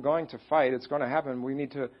if we're going to fight, it's going to happen. We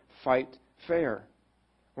need to fight fair.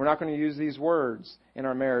 We're not going to use these words in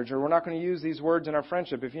our marriage, or we're not going to use these words in our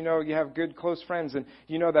friendship. If you know you have good, close friends, and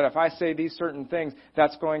you know that if I say these certain things,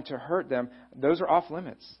 that's going to hurt them, those are off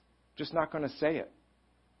limits. Just not going to say it.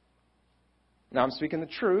 Now, I'm speaking the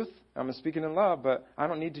truth. I'm speaking in love, but I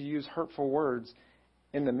don't need to use hurtful words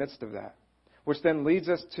in the midst of that. Which then leads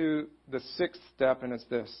us to the sixth step, and it's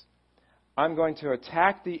this. I'm going to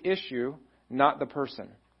attack the issue, not the person.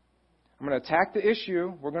 I'm going to attack the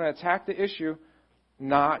issue. We're going to attack the issue,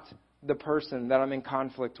 not the person that I'm in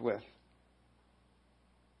conflict with.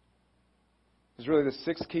 It's really the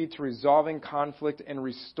sixth key to resolving conflict and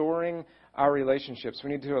restoring our relationships.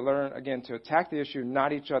 We need to learn, again, to attack the issue,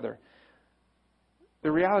 not each other.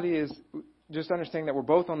 The reality is just understanding that we're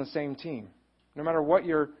both on the same team. No matter what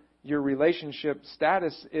your relationship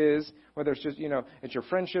status is, whether it's just, it's your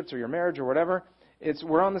friendships or your marriage or whatever,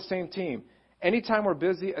 we're on the same team. Anytime we're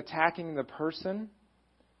busy attacking the person,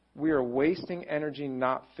 we are wasting energy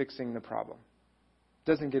not fixing the problem. It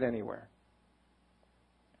doesn't get anywhere.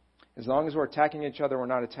 As long as we're attacking each other, we're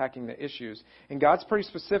not attacking the issues. And God's pretty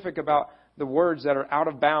specific about the words that are out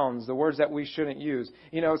of bounds, the words that we shouldn't use.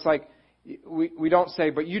 It's like we don't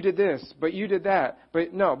say, but you did this, but you did that,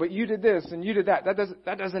 but you did this and you did that.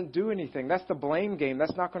 That doesn't do anything. That's the blame game.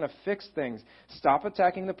 That's not going to fix things. Stop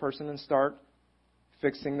attacking the person and start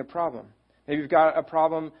fixing the problem. Maybe you've got a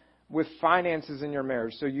problem with finances in your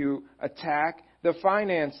marriage, so you attack the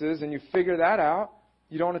finances and you figure that out.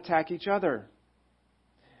 You don't attack each other.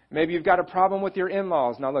 Maybe you've got a problem with your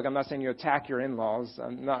in-laws. Now, look, I'm not saying you attack your in-laws.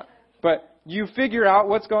 I'm not. But you figure out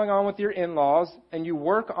what's going on with your in-laws and you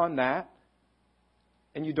work on that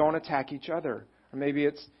and you don't attack each other. Or maybe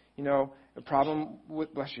it's, a problem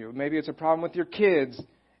with, bless you, maybe it's a problem with your kids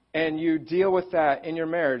and you deal with that in your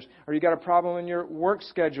marriage. Or you got a problem in your work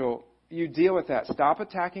schedule. You deal with that. Stop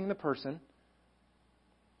attacking the person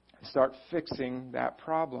and start fixing that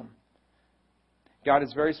problem. God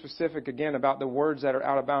is very specific, again, about the words that are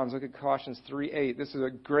out of bounds. Look at Colossians 3:8. This is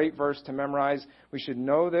a great verse to memorize. We should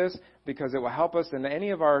know this because it will help us in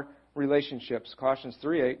any of our relationships. Colossians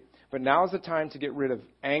 3:8. But now is the time to get rid of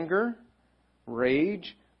anger,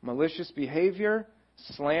 rage, malicious behavior,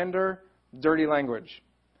 slander, dirty language.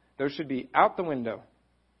 Those should be out the window,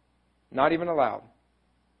 not even allowed.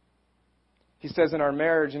 He says in our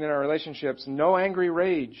marriage and in our relationships, no angry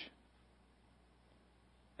rage.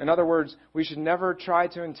 In other words, we should never try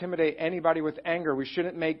to intimidate anybody with anger. We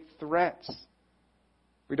shouldn't make threats.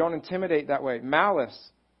 We don't intimidate that way.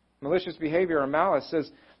 Malice, malicious behavior or malice says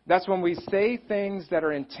that's when we say things that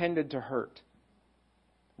are intended to hurt.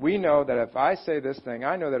 We know that if I say this thing,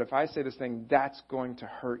 I know that if I say this thing, that's going to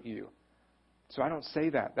hurt you. So I don't say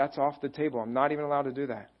that. That's off the table. I'm not even allowed to do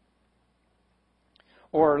that.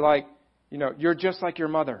 Or like, you're just like your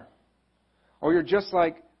mother. Or you're just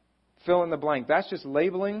like fill in the blank. That's just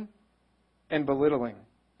labeling and belittling.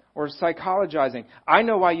 Or psychologizing. I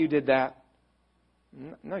know why you did that.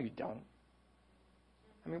 No, you don't.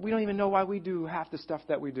 I mean, we don't even know why we do half the stuff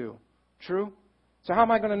that we do. True? So how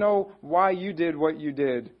am I going to know why you did what you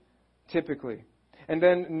did, typically? And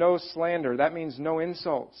then no slander. That means no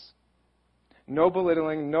insults. No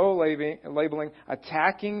belittling, no labeling.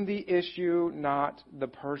 Attacking the issue, not the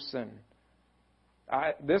person.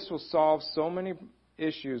 This will solve so many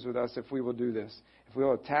issues with us if we will do this. If we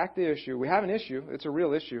will attack the issue. We have an issue. It's a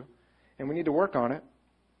real issue. And we need to work on it.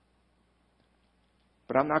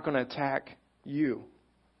 But I'm not going to attack you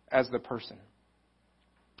as the person.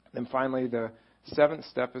 Then finally, the seventh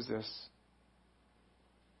step is this.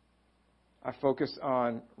 I focus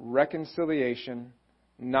on reconciliation,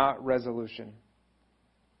 not resolution.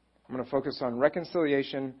 I'm going to focus on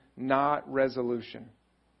reconciliation, not resolution.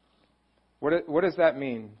 What does that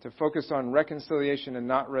mean? To focus on reconciliation and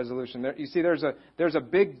not resolution. You see, there's a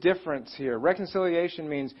big difference here. Reconciliation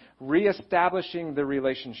means reestablishing the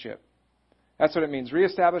relationship. That's what it means,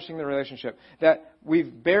 reestablishing the relationship. That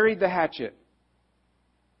we've buried the hatchet.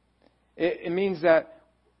 It means that,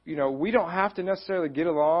 we don't have to necessarily get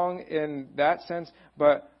along in that sense,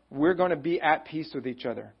 but we're going to be at peace with each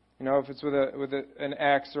other. If it's with an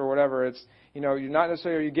ex or whatever, it's, you're not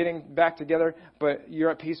necessarily getting back together, but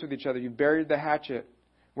you're at peace with each other. You've buried the hatchet.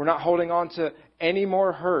 We're not holding on to any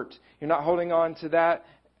more hurt. You're not holding on to that.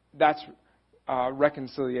 That's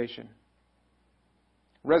reconciliation.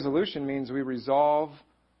 Resolution means we resolve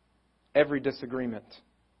every disagreement.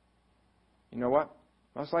 You know what?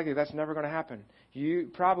 Most likely that's never going to happen.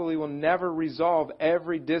 You probably will never resolve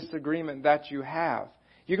every disagreement that you have.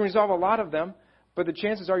 You can resolve a lot of them, but the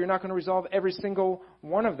chances are you're not going to resolve every single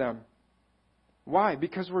one of them. Why?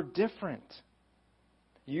 Because we're different.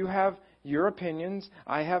 You have your opinions.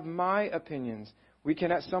 I have my opinions. We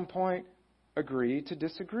can at some point agree to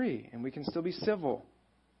disagree, and we can still be civil.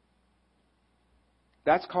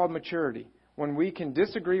 That's called maturity. When we can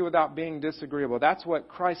disagree without being disagreeable. That's what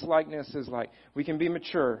Christ-likeness is like. We can be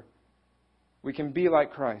mature. We can be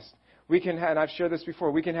like Christ. We can have, and I've shared this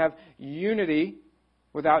before, we can have unity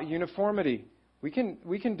without uniformity. We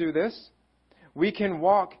can do this. We can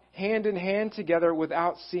walk hand in hand together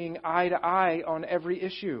without seeing eye to eye on every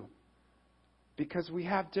issue. Because we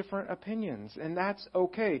have different opinions. And that's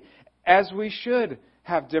okay. As we should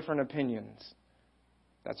have different opinions.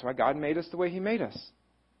 That's why God made us the way He made us.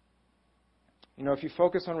 If you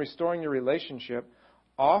focus on restoring your relationship,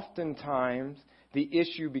 oftentimes the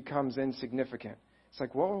issue becomes insignificant. It's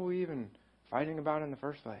like, what were we even fighting about in the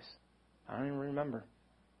first place? I don't even remember.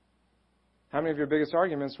 How many of your biggest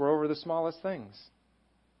arguments were over the smallest things?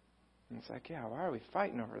 And it's like, yeah, why are we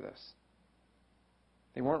fighting over this?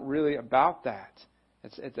 They weren't really about that.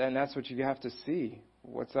 And that's what you have to see.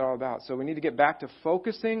 What's that all about? So we need to get back to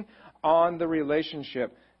focusing on the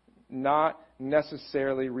relationship, not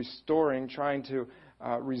necessarily trying to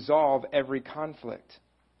resolve every conflict.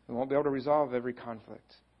 We won't be able to resolve every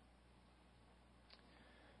conflict.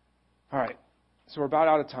 All right. So we're about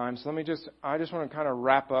out of time. So I just want to kind of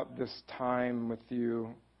wrap up this time with you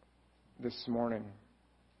this morning.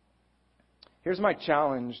 Here's my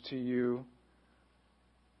challenge to you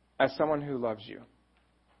as someone who loves you.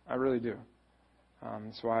 I really do.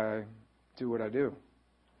 That's why I do what I do.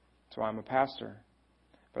 That's why I'm a pastor.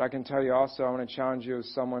 But I can tell you also, I want to challenge you as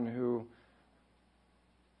someone who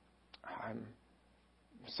I'm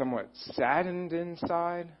somewhat saddened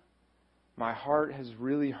inside. My heart has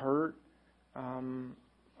really hurt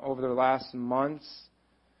over the last months.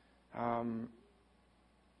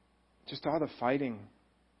 Just all the fighting.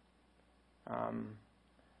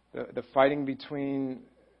 The fighting between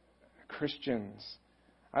Christians.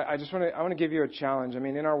 I want to give you a challenge. I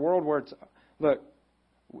mean, in our world where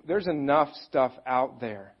there's enough stuff out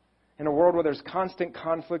there. In a world where there's constant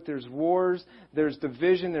conflict, there's wars, there's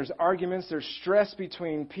division, there's arguments, there's stress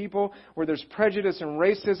between people, where there's prejudice and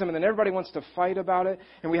racism, and then everybody wants to fight about it.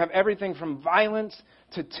 And we have everything from violence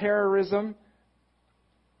to terrorism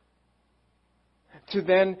to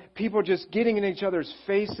then people just getting in each other's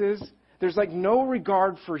faces. There's like no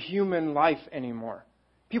regard for human life anymore.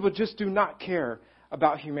 People just do not care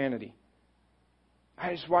about humanity.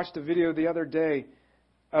 I just watched a video the other day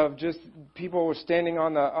of just people were standing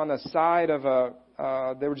on the side of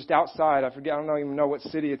they were just outside. I don't even know what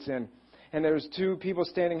city it's in. and there's two people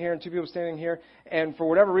standing here and two people standing here, and for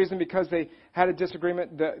whatever reason, because they had a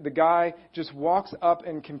disagreement, the guy just walks up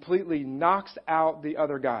and completely knocks out the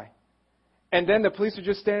other guy. And then the police are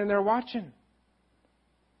just standing there watching.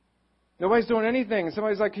 Nobody's doing anything. And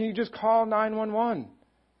somebody's like, can you just call 911?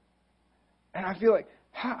 And I feel like,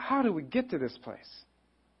 how do we get to this place?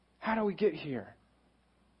 How do we get here?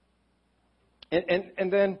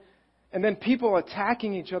 And then people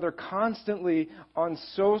attacking each other constantly on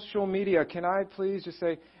social media. Can I please just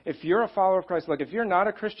say, if you're a follower of Christ, look, if you're not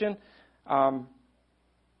a Christian,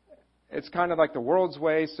 it's kind of like the world's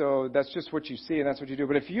way, so that's just what you see and that's what you do.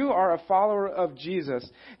 But if you are a follower of Jesus,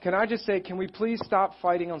 can I just say, can we please stop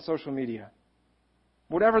fighting on social media?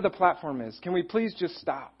 Whatever the platform is, can we please just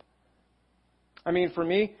stop? I mean, for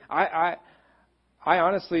me, I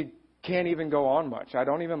honestly can't even go on much. I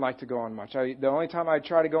don't even like to go on much. The only time I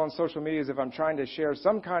try to go on social media is if I'm trying to share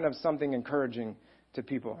some kind of something encouraging to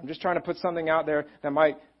people. I'm just trying to put something out there that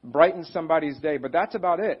might brighten somebody's day, but that's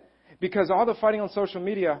about it. Because all the fighting on social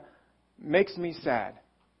media makes me sad.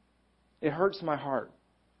 It hurts my heart.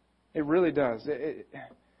 It really does.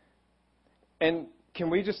 And can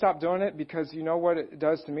we just stop doing it? Because you know what it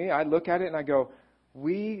does to me? I look at it and I go,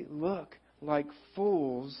 we look like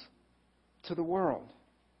fools to the world.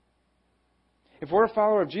 If we're a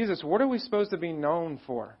follower of Jesus, what are we supposed to be known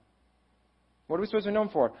for? What are we supposed to be known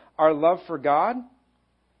for? Our love for God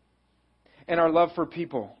and our love for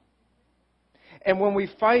people. And when we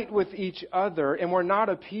fight with each other and we're not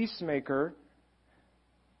a peacemaker,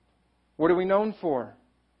 what are we known for?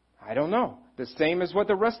 I don't know. The same as what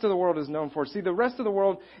the rest of the world is known for. See, the rest of the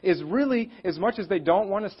world is really, as much as they don't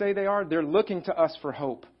want to say they are, they're looking to us for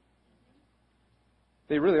hope.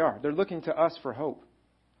 They really are. They're looking to us for hope.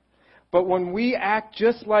 But when we act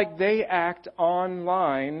just like they act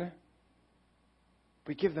online,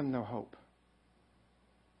 we give them no hope.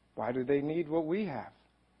 Why do they need what we have?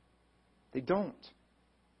 They don't.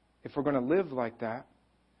 If we're going to live like that.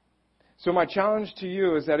 So my challenge to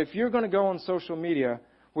you is that if you're going to go on social media,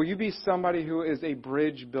 will you be somebody who is a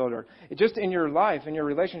bridge builder? Just in your life, in your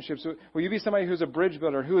relationships, will you be somebody who's a bridge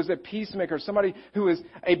builder, who is a peacemaker, somebody who is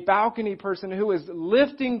a balcony person, who is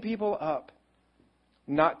lifting people up,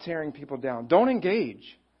 not tearing people down? Don't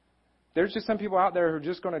engage. There's just some people out there who are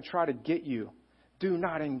just going to try to get you. Do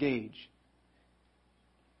not engage.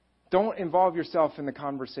 Don't involve yourself in the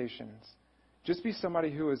conversations. Just be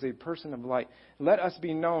somebody who is a person of light. Let us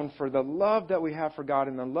be known for the love that we have for God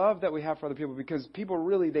and the love that we have for other people, because people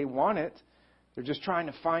really, they want it. They're just trying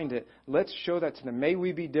to find it. Let's show that to them. May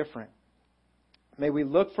we be different. May we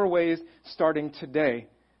look for ways, starting today,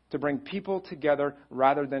 to bring people together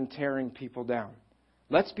rather than tearing people down.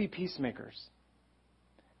 Let's be peacemakers.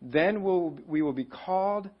 Then we will be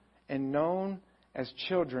called and known as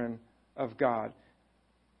children of God.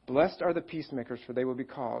 Blessed are the peacemakers, for they will be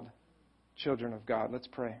called children of God. Let's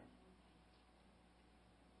pray.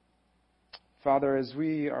 Father, as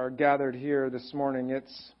we are gathered here this morning,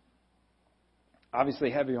 it's obviously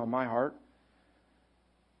heavy on my heart.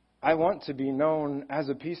 I want to be known as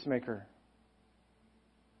a peacemaker.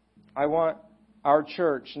 I want our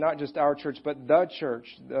church, not just our church, but the church,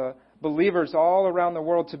 the believers all around the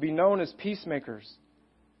world, to be known as peacemakers,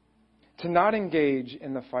 to not engage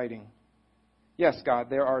in the fighting. Yes, God,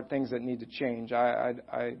 there are things that need to change. I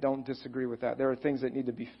don't disagree with that. There are things that need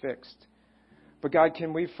to be fixed. But God,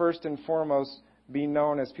 can we first and foremost be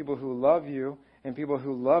known as people who love you and people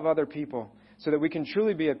who love other people, so that we can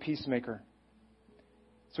truly be a peacemaker?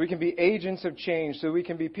 So we can be agents of change, so we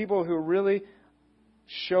can be people who really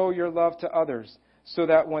show your love to others, so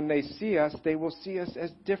that when they see us, they will see us as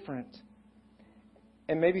different.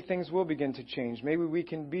 And maybe things will begin to change. Maybe we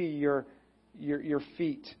can be your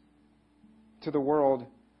feet to the world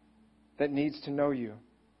that needs to know you.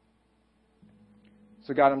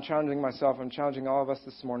 So God, I'm challenging myself. I'm challenging all of us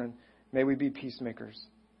this morning. May we be peacemakers.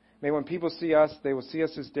 May when people see us, they will see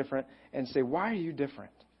us as different and say, why are you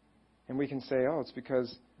different? And we can say, oh, it's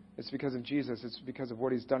because of Jesus. It's because of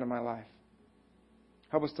what He's done in my life.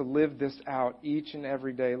 Help us to live this out each and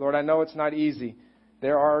every day. Lord, I know it's not easy.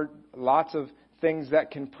 There are lots of things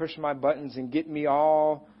that can push my buttons and get me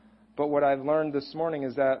all. But what I've learned this morning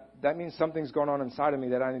is that means something's going on inside of me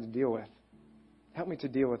that I need to deal with. Help me to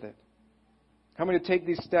deal with it. Help me to take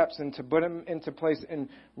these steps and to put them into place and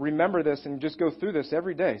remember this and just go through this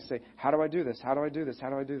every day. Say, how do I do this? How do I do this? How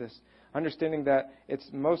do I do this? Understanding that it's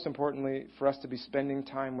most importantly for us to be spending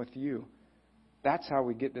time with you. That's how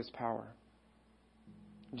we get this power.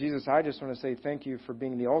 Jesus, I just want to say thank you for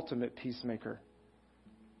being the ultimate peacemaker.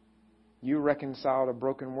 You reconciled a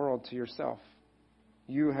broken world to yourself.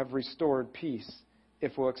 You have restored peace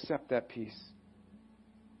if we'll accept that peace.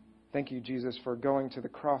 Thank you, Jesus, for going to the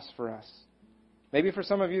cross for us. Maybe for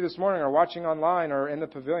some of you this morning or watching online or in the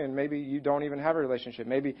pavilion, maybe you don't even have a relationship.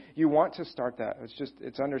 Maybe you want to start that.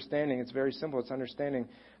 It's understanding. It's very simple. It's understanding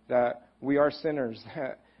that we are sinners,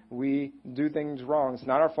 that we do things wrong. It's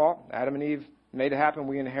not our fault. Adam and Eve made it happen.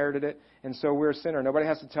 We inherited it. And so we're a sinner. Nobody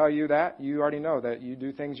has to tell you that. You already know that you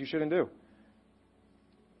do things you shouldn't do.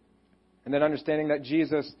 And then understanding that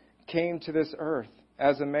Jesus came to this earth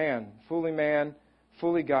as a man, fully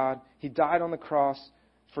God. He died on the cross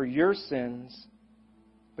for your sins,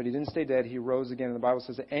 but he didn't stay dead. He rose again. And the Bible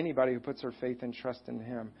says that anybody who puts their faith and trust in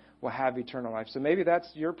him will have eternal life. So maybe that's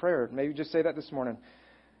your prayer. Maybe just say that this morning.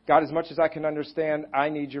 God, as much as I can understand, I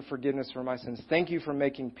need your forgiveness for my sins. Thank you for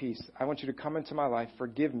making peace. I want you to come into my life,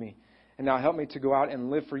 forgive me, and now help me to go out and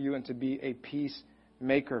live for you and to be a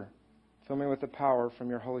peacemaker. Fill me with the power from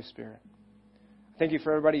your Holy Spirit. Thank you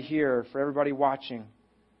for everybody here, for everybody watching.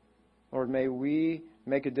 Lord, may we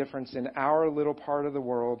make a difference in our little part of the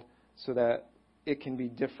world so that it can be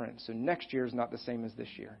different. So next year is not the same as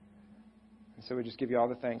this year. And so we just give you all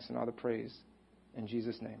the thanks and all the praise. In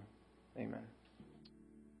Jesus' name, amen.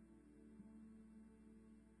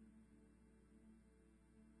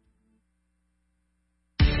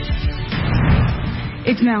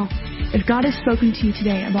 It's Mel. If God has spoken to you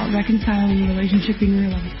today about reconciling a relationship in your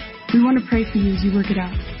life, we want to pray for you as you work it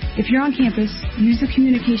out. If you're on campus, use the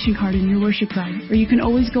communication card in your worship guide, or you can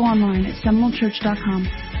always go online at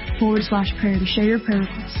seminolechurch.com/prayer to share your prayer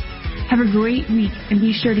requests. Have a great week, and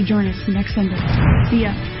be sure to join us next Sunday. See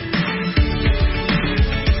ya.